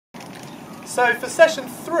So for session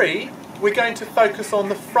 3, we're going to focus on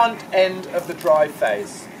the front end of the drive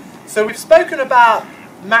phase. So we've spoken about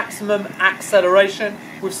maximum acceleration,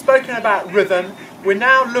 we've spoken about rhythm, we're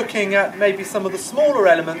now looking at maybe some of the smaller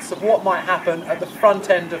elements of what might happen at the front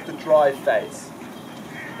end of the drive phase.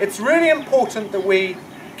 It's really important that we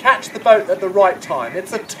catch the boat at the right time.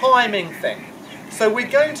 It's a timing thing. So we're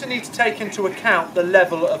going to need to take into account the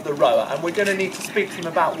level of the rower, and we're going to need to speak to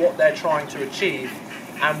them about what they're trying to achieve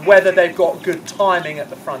and whether they've got good timing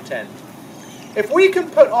at the front end. If we can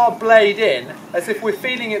put our blade in as if we're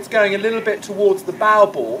feeling it's going a little bit towards the bow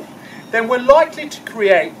ball, then we're likely to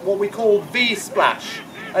create what we call V-splash.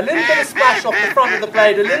 A little bit of splash off the front of the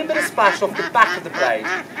blade, a little bit of splash off the back of the blade.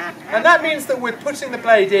 And that means that we're putting the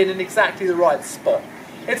blade in exactly the right spot.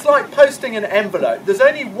 It's like posting an envelope. There's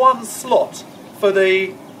only one slot for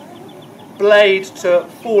the blade to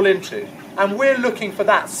fall into, and we're looking for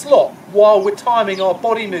that slot while we're timing our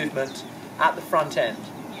body movement at the front end.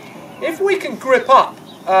 If we can grip up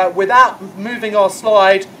without moving our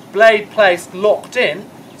slide, blade placed, locked in,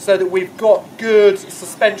 so that we've got good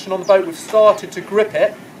suspension on the boat, we've started to grip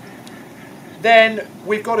it, then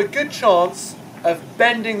we've got a good chance of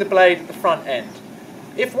bending the blade at the front end.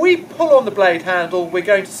 If we pull on the blade handle, we're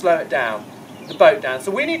going to slow it down, the boat down.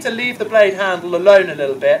 So we need to leave the blade handle alone a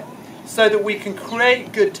little bit so that we can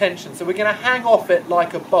create good tension. So we're going to hang off it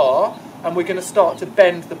like a bar, and we're going to start to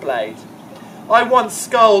bend the blade. I once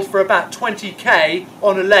sculled for about 20k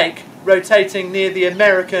on a lake rotating near the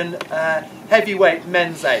American heavyweight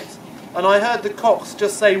men's 8, and I heard the cocks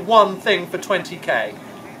just say one thing for 20k: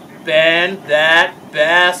 bend that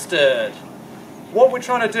bastard. What we're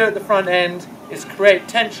trying to do at the front end is create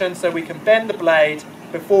tension so we can bend the blade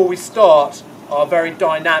before we start our very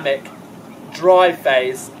dynamic drive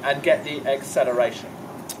phase and get the acceleration.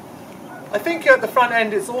 I think at the front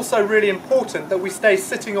end it's also really important that we stay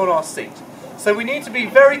sitting on our seat. So we need to be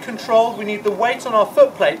very controlled, we need the weight on our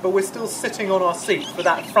foot plate, but we're still sitting on our seat for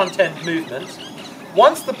that front end movement.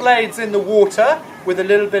 Once the blade's in the water with a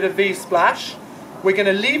little bit of V-splash, we're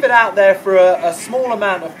going to leave it out there for a small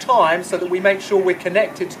amount of time so that we make sure we're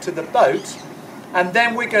connected to the boat, and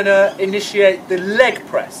then we're going to initiate the leg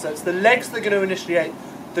press. So it's the legs that are going to initiate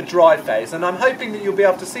the drive phase, and I'm hoping that you'll be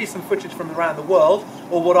able to see some footage from around the world,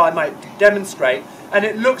 or what I might demonstrate, and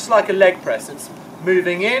it looks like a leg press. It's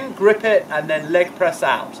moving in, grip it, and then leg press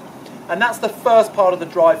out. And that's the first part of the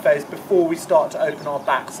drive phase before we start to open our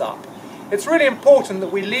backs up. It's really important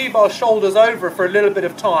that we leave our shoulders over for a little bit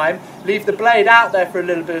of time, leave the blade out there for a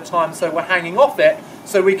little bit of time so we're hanging off it,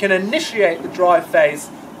 so we can initiate the drive phase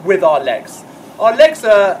with our legs. Our legs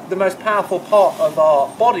are the most powerful part of our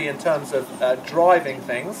body in terms of driving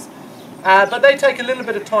things, but they take a little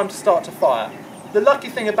bit of time to start to fire. The lucky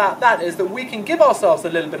thing about that is that we can give ourselves a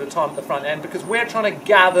little bit of time at the front end because we're trying to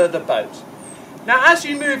gather the boat. Now as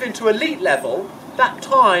you move into elite level, that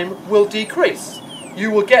time will decrease.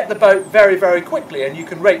 You will get the boat very, very quickly, and you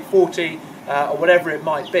can rate 40 or whatever it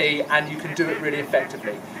might be, and you can do it really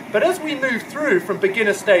effectively. But as we move through from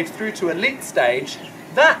beginner stage through to elite stage,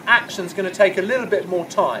 that action's going to take a little bit more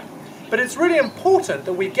time. But it's really important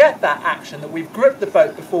that we get that action, that we've gripped the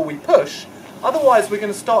boat before we push, otherwise we're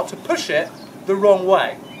going to start to push it the wrong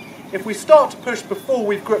way. If we start to push before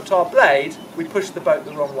we've gripped our blade, we push the boat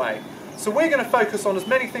the wrong way. So we're going to focus on as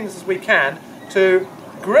many things as we can to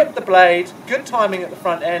grip the blade, good timing at the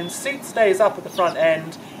front end, seat stays up at the front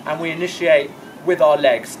end, and we initiate with our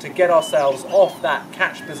legs to get ourselves off that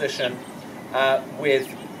catch position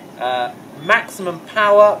with maximum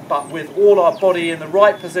power, but with all our body in the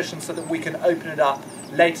right position so that we can open it up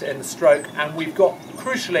later in the stroke, and we've got,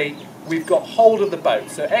 crucially, we've got hold of the boat.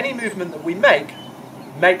 So any movement that we make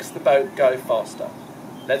makes the boat go faster.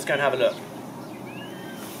 Let's go and have a look.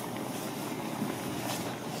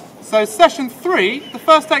 So session 3, the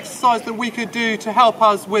first exercise that we could do to help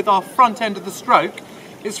us with our front end of the stroke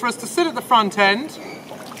is for us to sit at the front end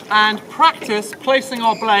and practice placing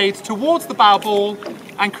our blade towards the bow ball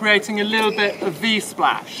and creating a little bit of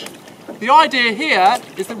V-splash. The idea here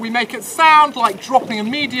is that we make it sound like dropping a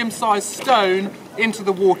medium-sized stone into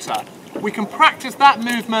the water. We can practice that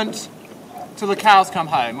movement till the cows come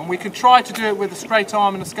home, and we can try to do it with a straight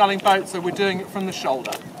arm and a sculling boat, so we're doing it from the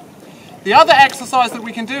shoulder. The other exercise that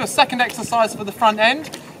we can do, a second exercise for the front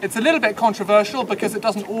end, it's a little bit controversial because it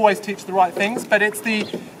doesn't always teach the right things, but it's the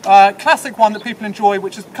classic one that people enjoy,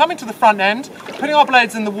 which is coming to the front end, putting our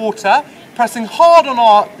blades in the water, pressing hard on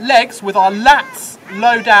our legs with our lats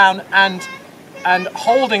low down and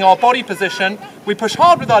holding our body position. We push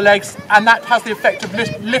hard with our legs, and that has the effect of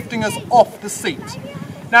lifting us off the seat.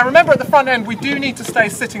 Now remember, at the front end we do need to stay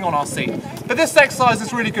sitting on our seat, but this exercise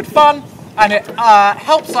is really good fun, and it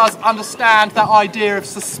helps us understand that idea of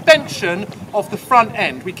suspension of the front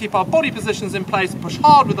end. We keep our body positions in place, push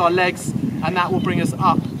hard with our legs, and that will bring us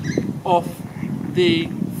up off the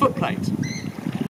foot plate.